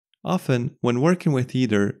Often, when working with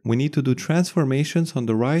either, we need to do transformations on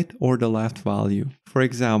the right or the left value. For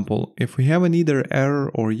example, if we have an either error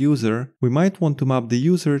or user, we might want to map the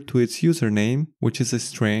user to its username, which is a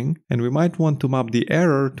string, and we might want to map the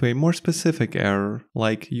error to a more specific error,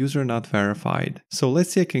 like user not verified. So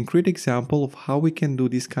let's see a concrete example of how we can do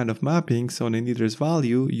these kind of mappings on an either's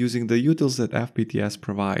value using the utils that FPTS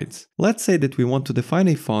provides. Let's say that we want to define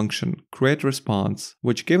a function, createResponse,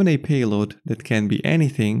 which given a payload that can be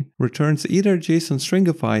anything, returns either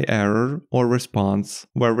J.stringify error or response,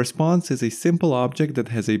 where response is a simple object that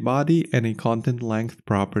has a body and a content length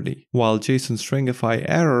property, while J.stringify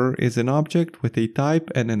error is an object with a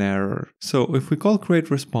type and an error. So if we call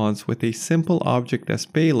createResponse with a simple object as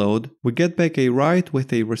payload, we get back a write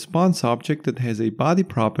with a response object that has a body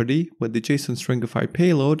property with the J.stringify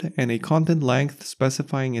payload and a content length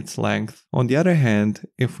specifying its length. On the other hand,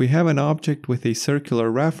 if we have an object with a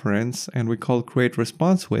circular reference and we call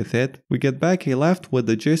createResponse with it, we get back a left with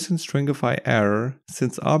the J.stringify error,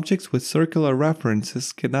 since objects with circular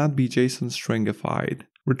references cannot be J.stringified.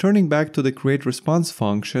 Returning back to the createResponse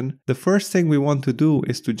function, the first thing we want to do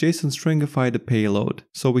is to J.stringify the payload,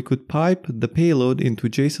 so we could pipe the payload into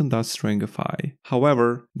JSON.stringify.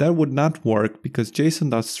 However, that would not work because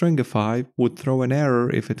JSON.stringify would throw an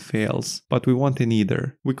error if it fails, but we want an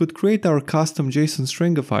either. We could create our custom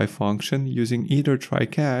JSON.stringify function using either try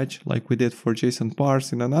catch like we did for JSON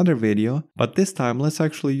parse in another video, but this time let's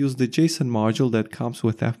actually use the JSON module that comes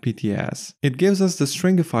with FPTS. It gives us the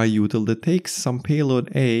stringify util that takes some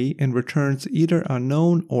payload A and returns either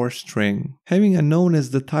unknown or string. Having unknown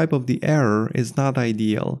as the type of the error is not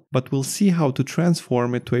ideal, but we'll see how to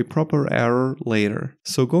transform it to a proper error later.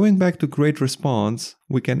 So going back to createResponse,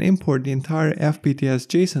 we can import the entire FPTS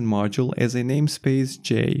JSON module as a namespace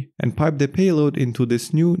J and pipe the payload into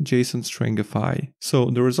this new J.stringify. So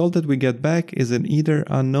the result that we get back is an either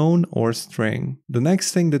unknown or string. The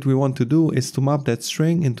next thing that we want to do is to map that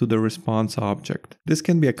string into the response object. This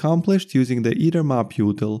can be accomplished using the either map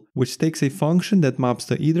util, which takes a function that maps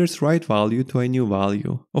the either's right value to a new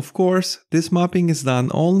value. Of course, this mapping is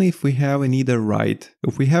done only if we have an either right.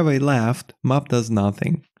 If we have a left, map does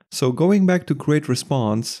nothing. So going back to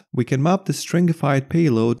createResponse, we can map the stringified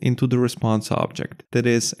payload into the response object, that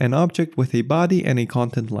is, an object with a body and a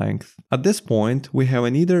content length. At this point, we have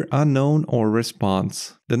an either unknown or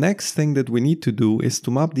response. The next thing that we need to do is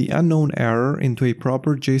to map the unknown error into a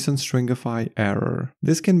proper J.stringify error.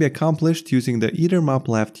 This can be accomplished using the either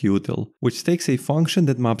mapLeft util, which takes a function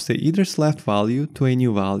that maps the either's left value to a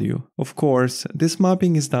new value. Of course, this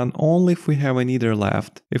mapping is done only if we have an either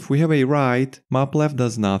left. If we have a right, mapLeft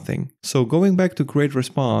does nothing. So going back to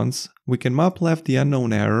createResponse, we can mapLeft the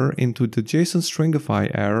unknown error into the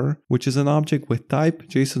J.stringify error, which is an object with type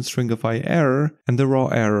J.stringify error, and the raw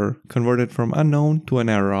error, converted from unknown to an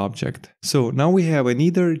error object. So now we have an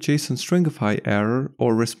either J.stringify error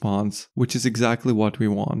or response, which is exactly what we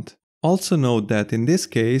want. Also note that in this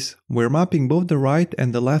case, we're mapping both the right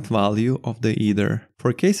and the left value of the either.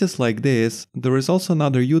 For cases like this, there is also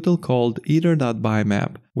another util called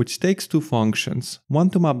either.bimap, which takes two functions, one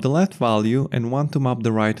to map the left value and one to map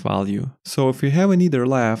the right value. So if we have an either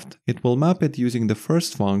left, it will map it using the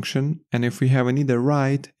first function, and if we have an either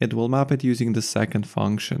right, it will map it using the second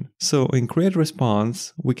function. So in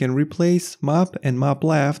createResponse, we can replace map and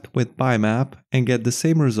mapLeft with bimap and get the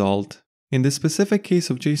same result. In the specific case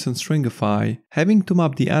of J.stringify, having to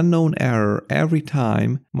map the unknown error every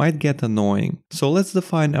time might get annoying. So let's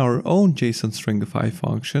define our own J.stringify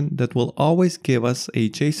function that will always give us a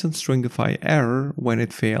J.stringify error when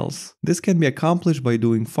it fails. This can be accomplished by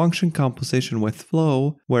doing function composition with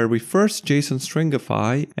flow, where we first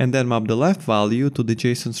J.stringify and then map the left value to the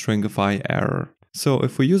J.stringify error. So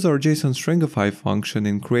if we use our J.stringify function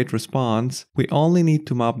in createResponse, we only need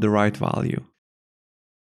to map the right value.